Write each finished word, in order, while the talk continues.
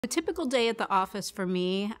A typical day at the office for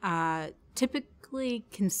me typically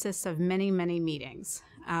consists of many, many meetings.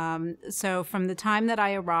 So from the time that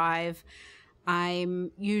I arrive,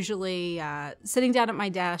 I'm usually sitting down at my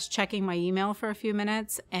desk, checking my email for a few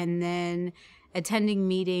minutes, and then attending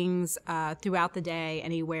meetings throughout the day,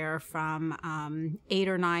 anywhere from 8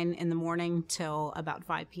 or 9 in the morning till about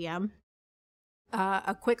 5 p.m.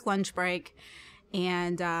 A quick lunch break,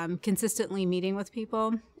 and consistently meeting with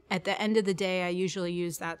people. At the end of the day, I usually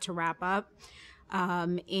use that to wrap up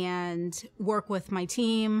and work with my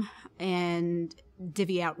team and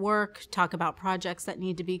divvy out work, talk about projects that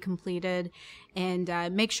need to be completed, and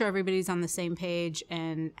make sure everybody's on the same page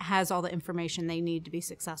and has all the information they need to be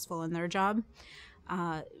successful in their job.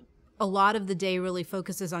 A lot of the day really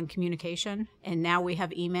focuses on communication, and now we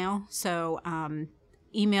have email, so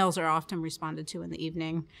emails are often responded to in the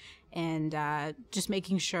evening, and just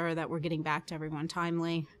making sure that we're getting back to everyone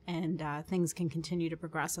timely and things can continue to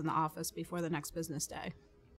progress in the office before the next business day.